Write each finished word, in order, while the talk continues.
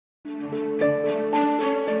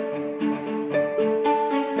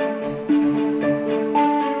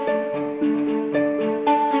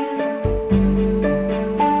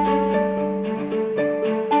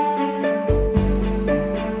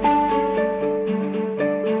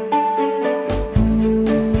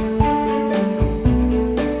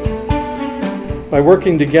By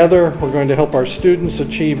working together, we're going to help our students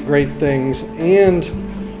achieve great things and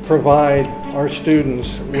provide our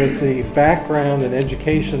students with the background and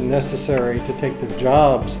education necessary to take the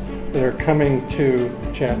jobs that are coming to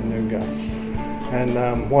Chattanooga.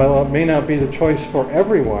 And while it may not be the choice for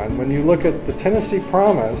everyone, when you look at the Tennessee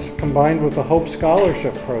Promise combined with the Hope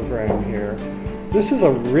Scholarship program here, this is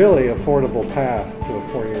a really affordable path to a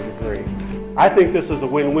four-year degree. I think this is a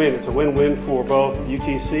win-win. It's a win-win for both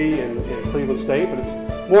UTC and Cleveland State, but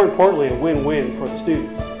it's more importantly a win-win for the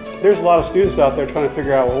students. There's a lot of students out there trying to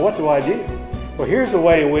figure out, well, what do I do? Well, here's a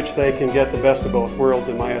way in which they can get the best of both worlds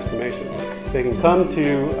in my estimation. They can come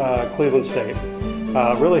to Cleveland State,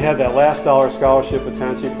 really have that last dollar scholarship with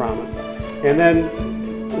Tennessee Promise, and then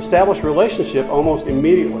establish a relationship almost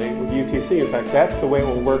immediately with UTC. In fact, that's the way it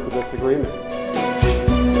will work with this agreement.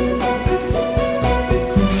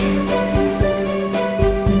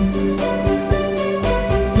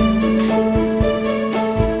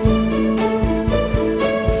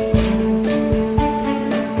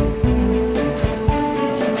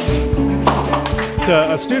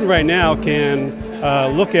 A student right now can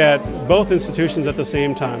look at both institutions at the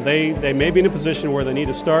same time. They may be in a position where they need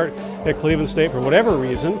to start at Cleveland State for whatever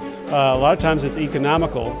reason. A lot of times it's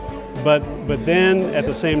economical, but then at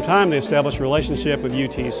the same time they establish a relationship with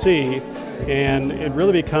UTC, and it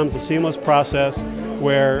really becomes a seamless process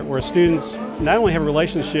where students not only have a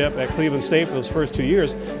relationship at Cleveland State for those first 2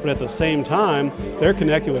 years, but at the same time they're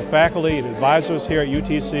connected with faculty and advisors here at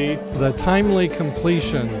UTC. The timely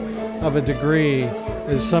completion of a degree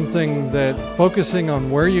is something that focusing on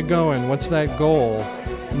where you're going, what's that goal,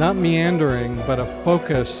 not meandering, but a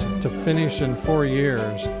focus to finish in 4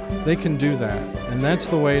 years, they can do that. And that's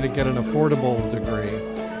the way to get an affordable degree.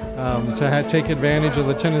 To take advantage of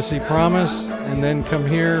the Tennessee Promise and then come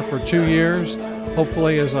here for 2 years,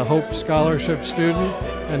 hopefully as a Hope Scholarship student,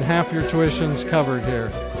 and half your tuition's covered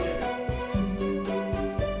here.